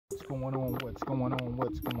going on? What's going on?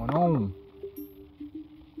 What's going on?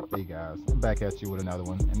 Hey guys, I'm back at you with another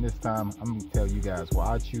one, and this time I'm going to tell you guys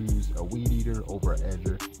why I choose a weed eater over an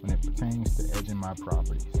edger when it pertains to edging my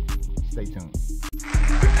properties. Stay tuned.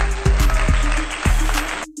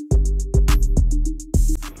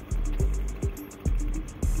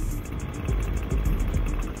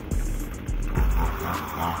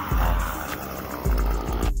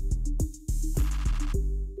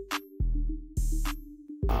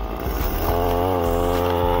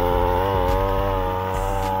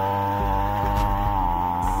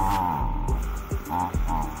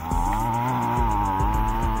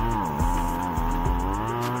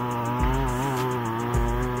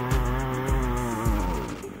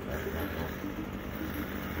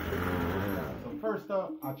 First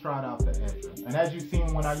up, I tried out the edger, and as you've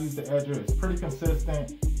seen when I use the edger, it's pretty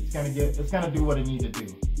consistent. It's gonna do what it needs to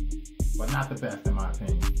do, but not the best in my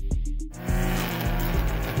opinion.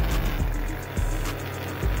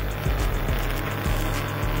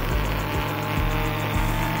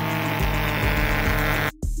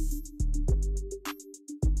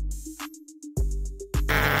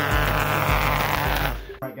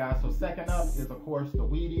 Alright guys, so second up is of course the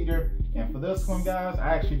weed eater, and for this one guys,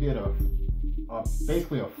 I actually did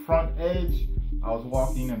basically a front edge. I was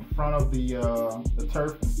walking in front of the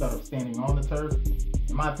turf instead of standing on the turf.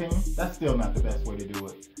 In my opinion, that's still not the best way to do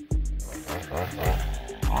it.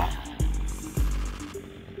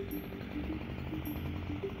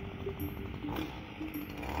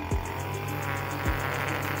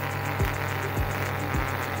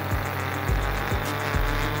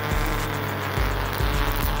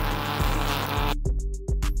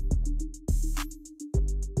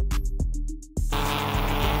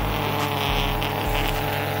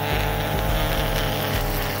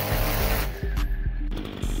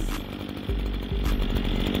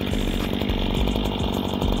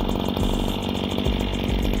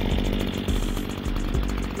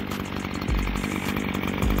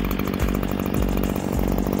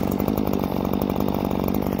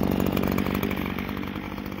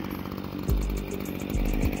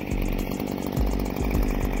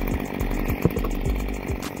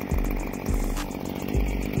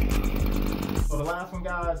 Last one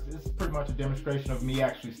guys, this is pretty much a demonstration of me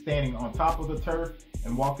actually standing on top of the turf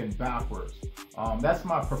and walking backwards. That's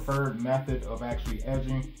my preferred method of actually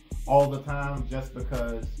edging all the time, just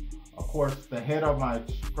because of course the head of my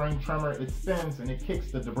string trimmer, it spins and it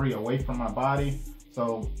kicks the debris away from my body,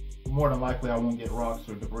 so more than likely I won't get rocks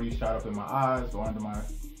or debris shot up in my eyes or under my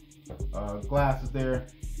glasses there.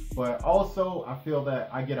 But also I feel that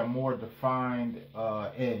I get a more defined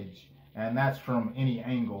edge, and that's from any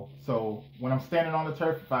angle. So when I'm standing on the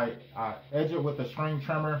turf, if I edge it with a string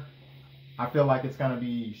trimmer, I feel like it's gonna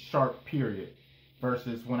be sharp, period.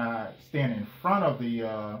 Versus when I stand in front of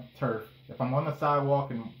the turf, if I'm on the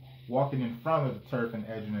sidewalk and walking in front of the turf and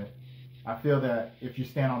edging it, I feel that if you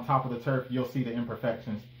stand on top of the turf, you'll see the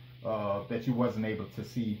imperfections that you wasn't able to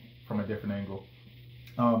see from a different angle.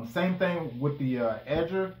 Same thing with the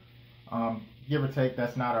edger. Give or take,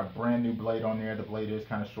 that's not a brand new blade on there. The blade is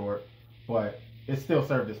kind of short, but it still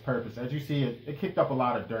served its purpose. As you see, it kicked up a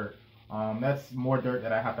lot of dirt. That's more dirt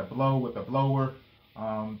that I have to blow with the blower.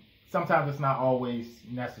 Sometimes it's not always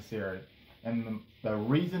necessary. And the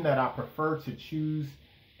reason that I prefer to choose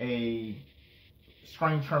a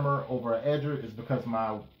string trimmer over an edger is because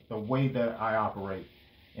the way that I operate.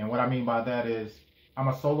 And what I mean by that is I'm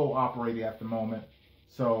a solo operator at the moment.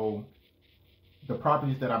 So the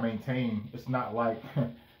properties that I maintain, it's not like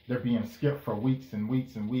they're being skipped for weeks and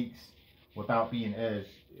weeks and weeks without being edged.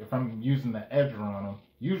 If I'm using the edger on them,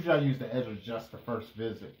 usually I use the edger just the first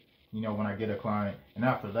visit, you know, when I get a client, and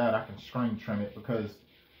after that I can string trim it because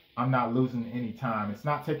I'm not losing any time. It's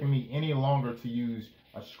not taking me any longer to use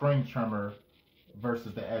a string trimmer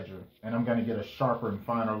versus the edger, and I'm going to get a sharper and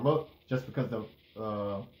finer look just because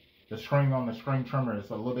the string on the string trimmer is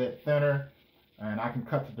a little bit thinner, and I can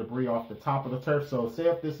cut the debris off the top of the turf. So say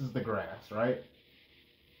if this is the grass, right?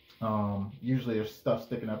 Usually there's stuff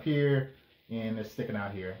sticking up here and it's sticking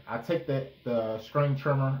out here. I take the string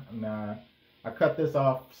trimmer and I cut this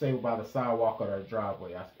off, say by the sidewalk or the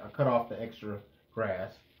driveway. I cut off the extra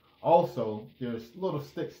grass. Also, there's little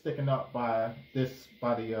sticks sticking up by the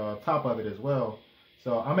top of it as well.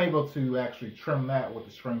 So I'm able to actually trim that with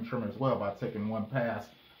the string trimmer as well by taking one pass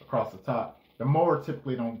across the top. The mower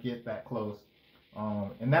typically don't get that close.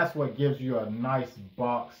 And that's what gives you a nice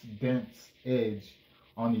box, dense edge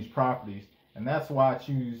on these properties. And that's why I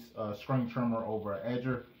choose a string trimmer over an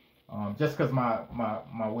edger. Just because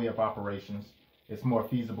my way of operations, it's more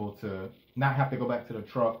feasible to not have to go back to the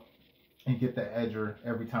truck and get the edger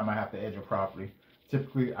every time I have to edge a property.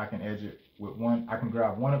 Typically, I can edge it with one. I can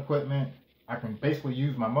grab one equipment. I can basically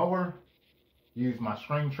use my mower, use my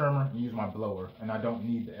string trimmer, and use my blower. And I don't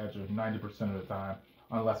need the edger 90% of the time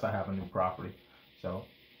unless I have a new property. So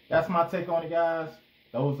that's my take on it, guys.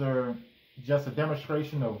 Those are just a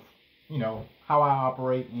demonstration of, you know, how I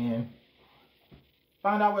operate, and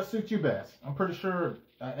find out what suits you best. I'm pretty sure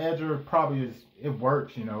an edger probably is, it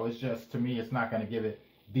works, you know. It's just, to me, it's not going to give it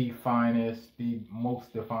the finest, the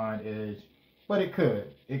most defined edge, but it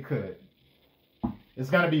could. It's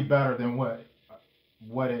going to be better than what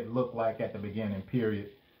it looked like at the beginning, period,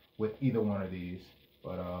 with either one of these.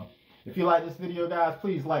 But if you like this video, guys,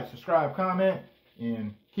 please like, subscribe, comment,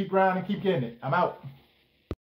 and keep grinding, keep getting it. I'm out.